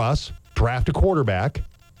 Keep Russ, draft a quarterback.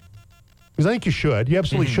 Because I think you should. You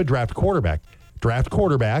absolutely should draft a quarterback. Draft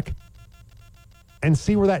quarterback and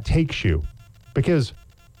see where that takes you. Because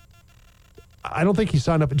I don't think he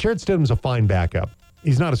signed up. Jarrett Stidham's a fine backup.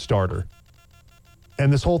 He's not a starter.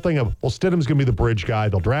 And this whole thing of, well, Stidham's going to be the bridge guy.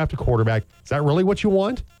 They'll draft a quarterback. Is that really what you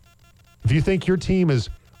want? If you think your team is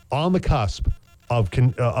on the cusp of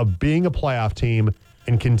being a playoff team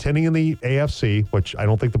and contending in the AFC, which I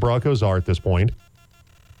don't think the Broncos are at this point,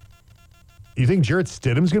 you think Jarrett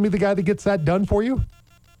Stidham's going to be the guy that gets that done for you?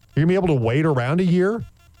 You're going to be able to wait around a year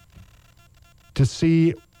to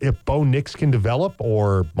see if Bo Nix can develop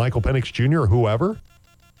or Michael Penix Jr. or whoever?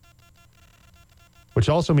 Which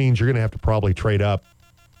also means you're going to have to probably trade up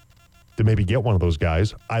to maybe get one of those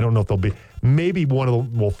guys. I don't know if they'll be. Maybe one of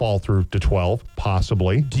them will fall through to 12,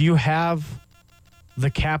 possibly. Do you have the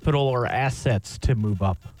capital or assets to move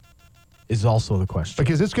up is also the question.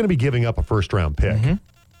 Because it's going to be giving up a first-round pick. Mm-hmm.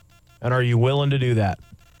 And are you willing to do that?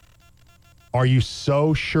 Are you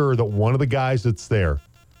so sure that one of the guys that's there,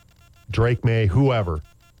 Drake May, whoever,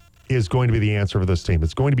 is going to be the answer for this team?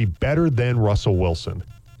 It's going to be better than Russell Wilson.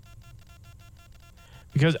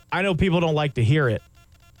 Because I know people don't like to hear it,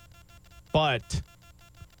 but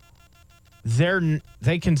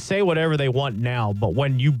they can say whatever they want now, but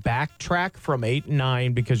when you backtrack from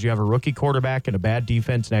 8-9 because you have a rookie quarterback and a bad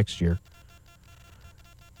defense next year,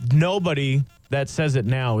 nobody that says it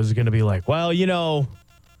now is going to be like, well,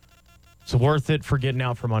 it's worth it for getting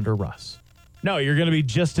out from under Russ. No, you're going to be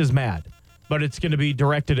just as mad, but it's going to be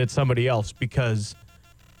directed at somebody else because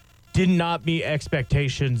did not meet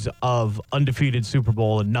expectations of undefeated Super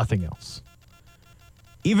Bowl and nothing else.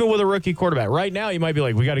 Even with a rookie quarterback. Right now, you might be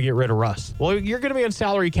like, we got to get rid of Russ. Well, you're going to be on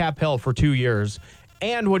salary cap hell for 2 years.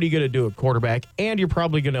 And what are you going to do at quarterback? And you're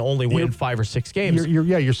probably going to only win 5 or 6 games.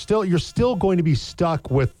 You're still going to be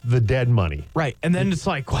stuck with the dead money. Right. And then it's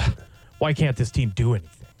like, why can't this team do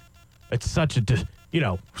anything? It's such a,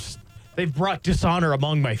 they've brought dishonor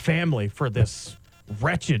among my family for this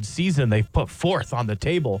wretched season they've put forth on the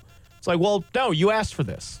table. It's like, well, no, you asked for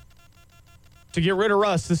this. To get rid of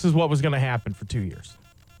Russ, this is what was going to happen for 2 years.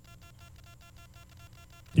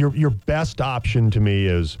 Your best option to me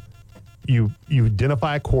is you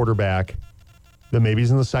identify a quarterback that maybe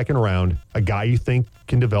is in the second round, a guy you think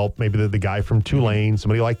can develop, maybe the guy from Tulane,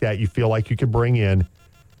 somebody like that you feel like you could bring in.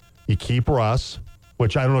 You keep Russ,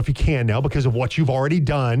 which I don't know if you can now because of what you've already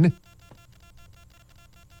done.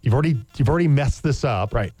 You've already messed this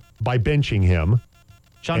up right by benching him.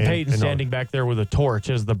 Sean Payton standing back there with a torch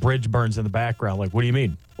as the bridge burns in the background. Like, what do you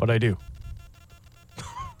mean? What'd I do?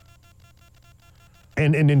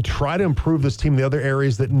 And then try to improve this team in the other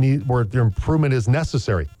areas that where their improvement is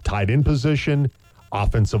necessary. Tight end position,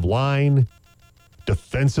 offensive line,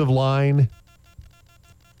 defensive line,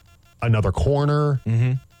 another corner.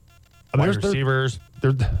 Mm-hmm. Wide receivers,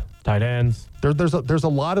 tight ends. There's a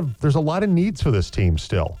lot of needs for this team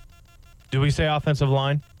still. Do we say offensive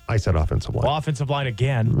line? I said offensive line. Well, offensive line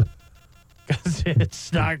again, because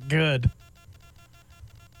it's not good.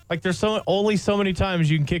 Like, there's only so many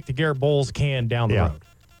times you can kick the Garrett Bowles can down the road.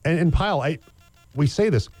 And Pyle, we say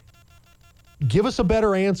this. Give us a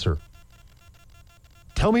better answer.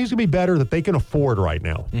 Tell me who's going to be better that they can afford right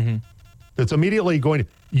now. Mm-hmm. That's immediately going to,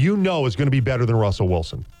 is going to be better than Russell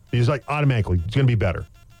Wilson. He's like, automatically, it's going to be better.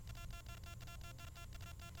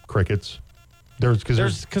 Crickets.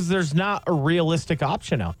 Because there's not a realistic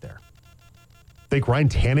option out there. Think Ryan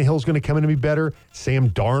Tannehill's going to come in and be better. Sam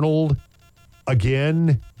Darnold,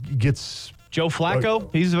 again, gets... Joe Flacco,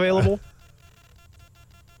 he's available.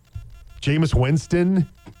 Jameis Winston.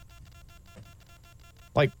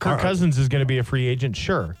 Like, Kirk Cousins is going to be a free agent,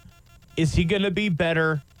 sure. Is he going to be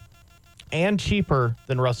better and cheaper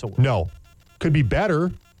than Russell Wilson? No. Could be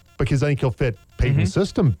better because I think he'll fit Peyton's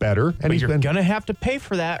system better. And but you're going to have to pay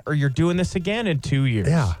for that or you're doing this again in 2 years.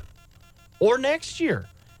 Yeah. Or next year.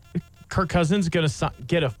 Kirk Cousins going to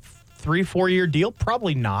get a 3-4 year deal?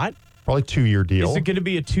 Probably not. Probably 2-year deal. Is it going to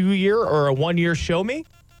be a 2-year or a 1-year show me?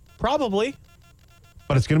 Probably.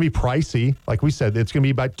 But it's going to be pricey. Like we said, it's going to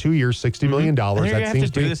be about 2 years, $60 million. They're going to That have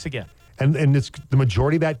seems to do this again. And it's the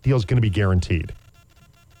majority of that deal is going to be guaranteed.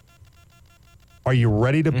 Are you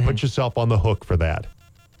ready to put yourself on the hook for that?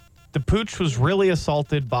 The Pooch was really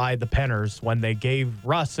assaulted by the Penners when they gave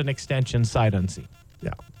Russ an extension sight unseen.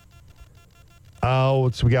 Yeah. Oh,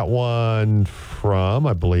 so we got one from,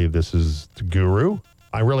 I believe this is the Guru.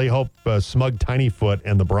 I really hope Smug Tinyfoot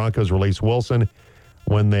and the Broncos release Wilson.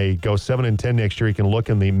 When they go 7-10 next year, he can look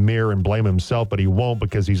in the mirror and blame himself, but he won't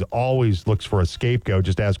because he's always looks for a scapegoat.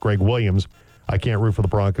 Just ask Greg Williams. I can't root for the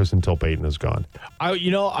Broncos until Peyton is gone.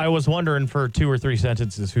 I was wondering for 2 or 3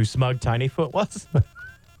 sentences who Smug Tinyfoot was.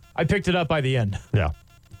 I picked it up by the end. Yeah.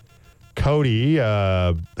 Cody,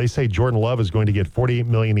 they say Jordan Love is going to get $48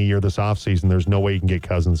 million a year this offseason. There's no way you can get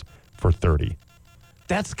Cousins for $30.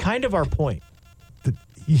 That's kind of our point.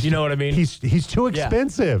 You know what I mean? He's too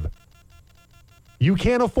expensive. Yeah. You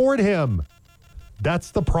can't afford him.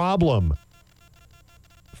 That's the problem.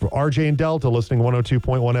 For RJ and Delta listening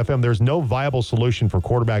 102.1 FM, there's no viable solution for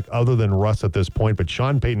quarterback other than Russ at this point, but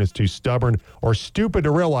Sean Payton is too stubborn or stupid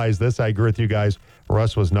to realize this. I agree with you guys.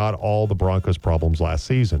 Russ was not all the Broncos' problems last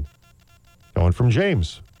season. Going from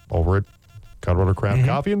James over at Colorado Craft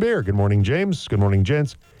Coffee and Beer. Good morning, James. Good morning,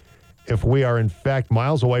 gents. If we are, in fact,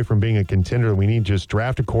 miles away from being a contender, we need to just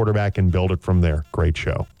draft a quarterback and build it from there. Great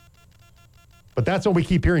show. But that's what we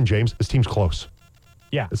keep hearing, James. This team's close.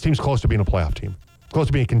 Yeah. This team's close to being a playoff team. Close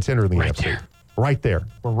to being a contender in the NFC. There. Right there.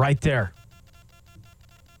 We're right there.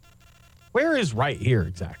 Where is right here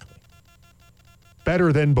exactly?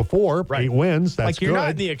 Better than before. Right. 8 wins. That's like you're good. not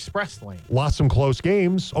in the express lane. Lost some close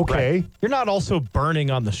games. Okay. Right. You're not also burning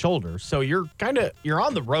on the shoulder. So you're on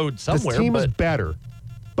the road somewhere. This team is better,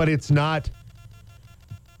 but it's not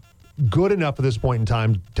good enough at this point in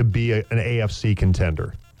time to be an AFC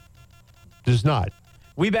contender. It's not.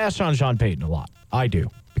 We bash on Sean Payton a lot. I do,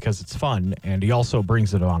 because it's fun, and he also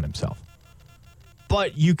brings it on himself.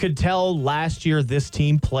 But you could tell last year this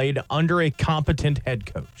team played under a competent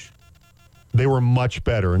head coach. They were much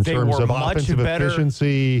better in terms of offensive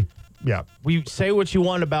efficiency. Yeah. We say what you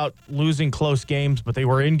want about losing close games, but they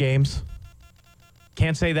were in games.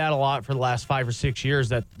 Can't say that a lot for the last 5 or 6 years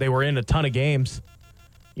that they were in a ton of games.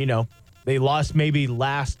 You know, they lost maybe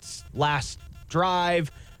last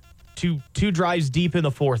drive, two drives deep in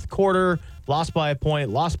the fourth quarter, lost by a point,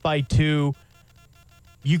 lost by 2.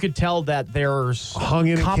 You could tell that there's hung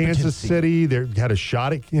in at Kansas City. They had a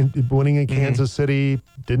shot at winning in Kansas City.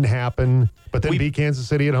 Didn't happen. But then beat Kansas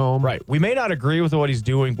City at home. Right. We may not agree with what he's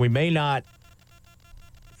doing. We may not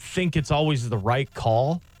think it's always the right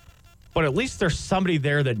call. But at least there's somebody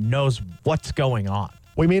there that knows what's going on.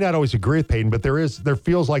 We may not always agree with Payton, but there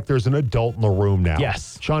feels like there's an adult in the room now.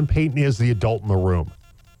 Yes. Sean Payton is the adult in the room.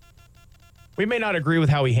 We may not agree with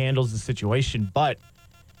how he handles the situation, but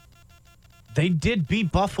they did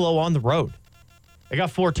beat Buffalo on the road. They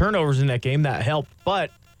got 4 turnovers in that game. That helped.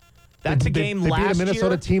 But that's a game last year. They beat a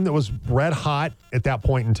Minnesota team that was red hot at that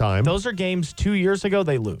point in time. Those are games 2 years ago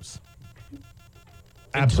they lose.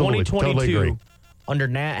 Absolutely. In 2022, totally agree. Under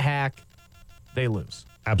Nat Hack, they lose.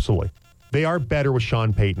 Absolutely. They are better with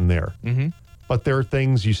Sean Payton there. Mm-hmm. But there are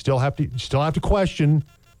things you still have to question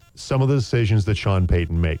some of the decisions that Sean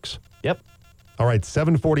Payton makes. Yep. All right,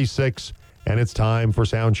 7:46, and it's time for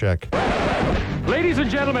Sound Check. Ladies and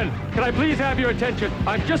gentlemen, can I please have your attention?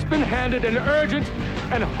 I've just been handed an urgent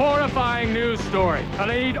and horrifying news story,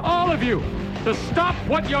 and I need all of you to stop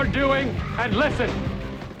what you're doing and listen.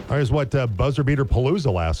 All right, is what buzzer beater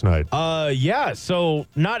Palooza last night? Yeah. So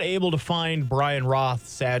not able to find Brian Roth's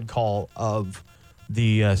sad call of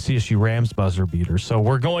the CSU Rams buzzer beater. So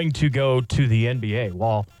we're going to go to the NBA.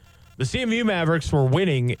 While the CMU Mavericks were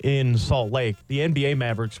winning in Salt Lake, the NBA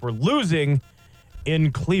Mavericks were losing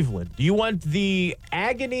in Cleveland. Do you want the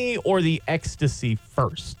agony or the ecstasy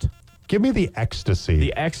first? Give me the ecstasy.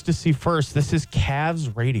 The ecstasy first. This is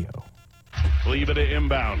Cavs radio. Kleba to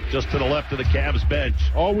inbound, just to the left of the Cavs bench.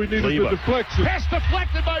 All we need is a deflection. Pass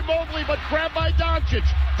deflected by Mobley, but grabbed by Doncic.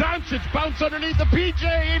 Doncic bounced underneath the PJ,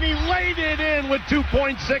 and he laid it in with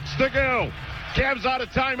 2.6 to go. Cavs out of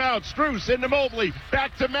timeout. Strus into Mobley.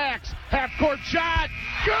 Back to Max. Half-court shot.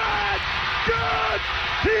 Good! Good!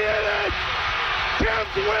 He hit it!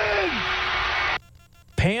 Cavs win!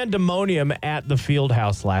 Pandemonium at the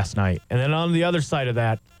Fieldhouse last night. And then on the other side of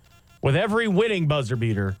that, with every winning buzzer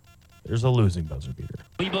beater, there's a losing buzzer beater.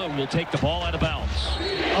 Kleba will take the ball out of bounds.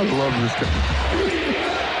 I love this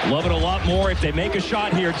guy. Love it a lot more if they make a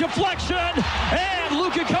shot here. Deflection, and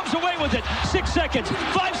Luka comes away with with it. 6 seconds,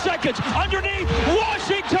 5 seconds, underneath,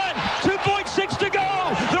 Washington, 2.6 to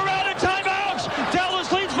go. They're out of timeouts.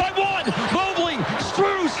 Dallas leads by 1. Mobley,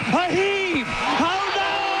 Strus, a heave. Oh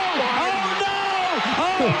no! Oh no!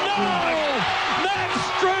 Oh no! Max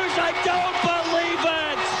Strus, I don't believe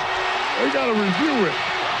it. We got to review it.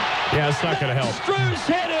 Yeah, it's not going to help. Strus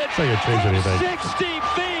hit it. It's not going to change anything. 60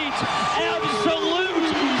 feet.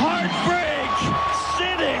 Absolute heartbreak.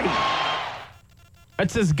 Sitting.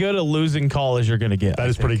 That's as good a losing call as you're going to get. That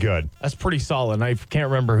is pretty good. That's pretty solid. And I can't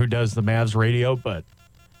remember who does the Mavs radio, but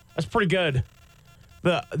that's pretty good.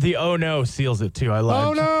 The oh no seals it too. I love.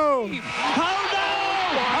 Oh no! Oh no!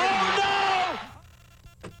 Oh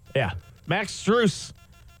no! Yeah, Max Strus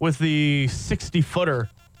with the 60-footer.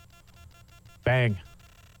 Bang.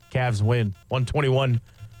 Cavs win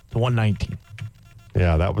 121-119.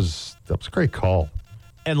 Yeah, that was a great call.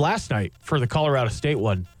 And last night for the Colorado State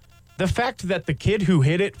one, the fact that the kid who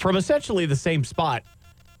hit it from essentially the same spot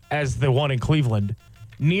as the one in Cleveland,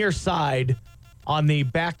 near side on the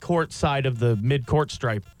backcourt side of the midcourt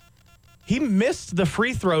stripe, he missed the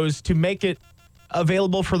free throws to make it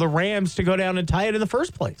available for the Rams to go down and tie it in the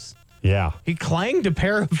first place. Yeah. He clanged a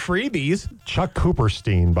pair of freebies. Chuck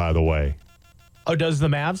Cooperstein, by the way. Oh, does the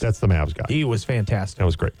Mavs? That's the Mavs guy. He was fantastic. That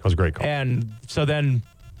was great. That was a great call. And so then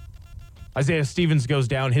Isaiah Stevens goes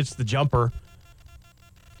down, hits the jumper.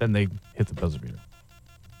 Then they hit the buzzer beater.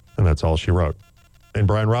 And that's all she wrote. And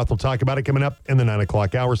Brian Roth will talk about it coming up in the 9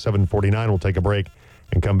 o'clock hour, 7:49. We'll take a break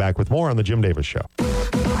and come back with more on the Jim Davis Show.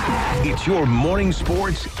 It's your morning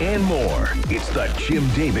sports and more. It's the Jim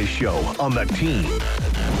Davis Show on the team.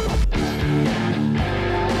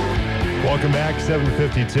 Welcome back,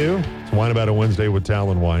 7:52. It's Wine About a Wednesday with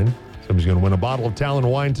Talon Wine. Somebody's going to win a bottle of Talon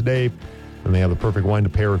Wine today, and they have the perfect wine to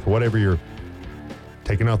pair with whatever you're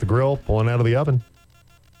taking out the grill, pulling out of the oven.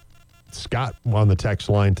 Scott on the text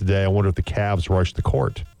line today. I wonder if the Cavs rushed the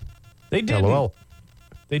court. They didn't. LOL.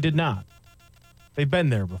 They did not. They've been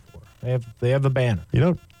there before. They have a banner. You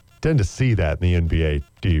don't tend to see that in the NBA,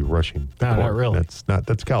 do you, rushing the No, court? not really.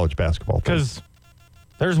 That's college basketball. Because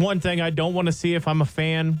there's one thing I don't want to see if I'm a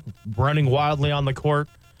fan running wildly on the court.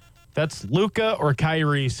 That's Luka or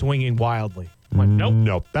Kyrie swinging wildly. I'm like, nope.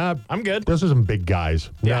 Nope. I'm good. Those are some big guys.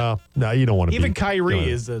 Yeah. No, you don't want to be. Even Kyrie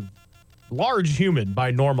is a large human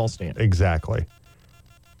by normal standards. Exactly.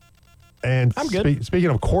 And I'm good. Speaking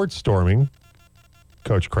of court storming,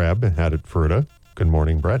 Coach Crabb had it Fruta. Good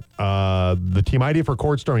morning, Brett. The team idea for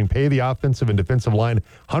court storming: pay the offensive and defensive line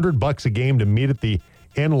 $100 a game to meet at the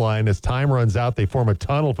end line. As time runs out, they form a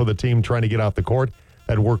tunnel for the team trying to get off the court.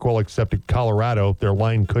 That worked well, except at Colorado, their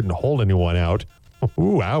line couldn't hold anyone out.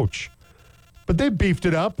 Ooh, ouch! But they beefed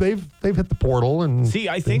it up. They've hit the portal and see.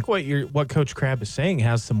 I think what Coach Crabb is saying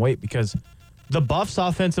has some weight because the Buffs'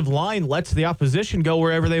 offensive line lets the opposition go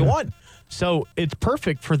wherever they want. So it's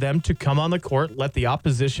perfect for them to come on the court, let the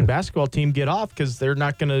opposition basketball team get off because they're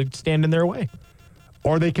not going to stand in their way.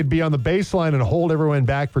 Or they could be on the baseline and hold everyone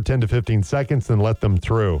back for 10 to 15 seconds and let them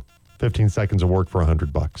through. 15 seconds of work for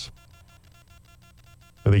 $100.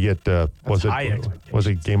 They get, was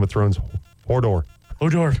it Game of Thrones? Hodor.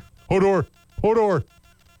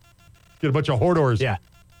 Get a bunch of Hodors. Yeah.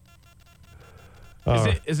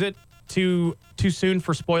 Is it too soon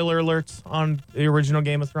for spoiler alerts on the original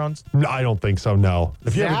Game of Thrones? No, I don't think so, no.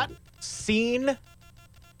 That scene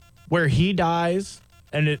where he dies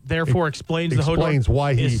and it therefore explains the Hodor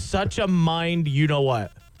why he is such a mind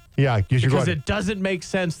you-know-what. Yeah. Because it doesn't make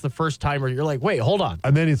sense the first time where you're like, wait, hold on.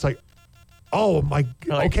 And then it's like, oh, my,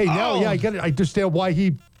 like, okay, now, yeah, I get it. I understand why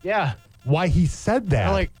he said that.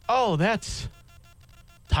 I'm like, oh, that's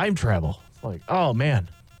time travel. It's like, oh, man.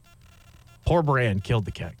 Poor Bran killed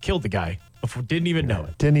the guy. Before, didn't even know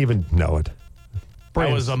it.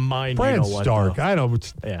 That was a mind. Bran you know Stark. What, I know.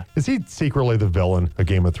 Yeah. Is he secretly the villain of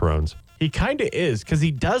Game of Thrones? He kind of is because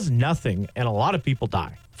he does nothing, and a lot of people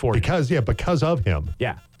die for him. Because of him.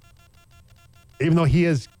 Yeah. Even though he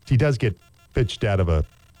does get pitched out of a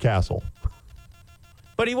castle.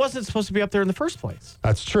 But he wasn't supposed to be up there in the first place.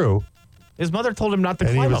 That's true. His mother told him not to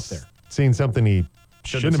climb up there. Seeing something he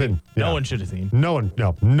shouldn't have been. No one should have seen. No one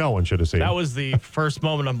should have seen. That was the first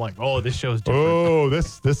moment I'm like, oh, this show's different. Oh,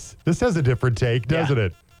 this has a different take, doesn't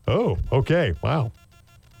it? Oh, okay. Wow.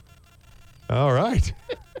 All right.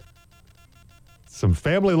 Some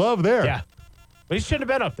family love there. Yeah. But he shouldn't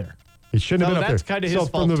have been up there. He shouldn't have been up there. That's kind of his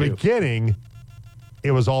fault, from the beginning,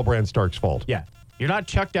 it was all Bran Stark's fault. Yeah. You're not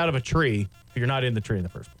chucked out of a tree if you're not in the tree in the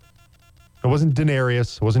first place. It wasn't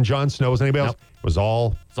Daenerys. It wasn't Jon Snow. It wasn't anybody else. It was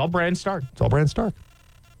all Bran Stark. It's all Bran Stark.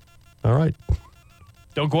 All right.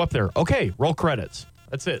 Don't go up there. Okay, roll credits.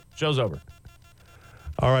 That's it. Show's over.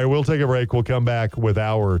 All right, we'll take a break. We'll come back with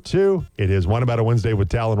hour 2. It is Wine About a Wednesday with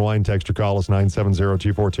Tal and Wine. Text or call us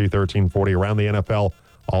 970-242-1340 around the NFL.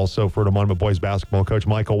 Also for the Monmouth boys basketball coach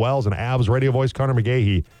Michael Wells and Avs radio voice Connor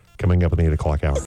McGahey coming up in the 8 o'clock hour.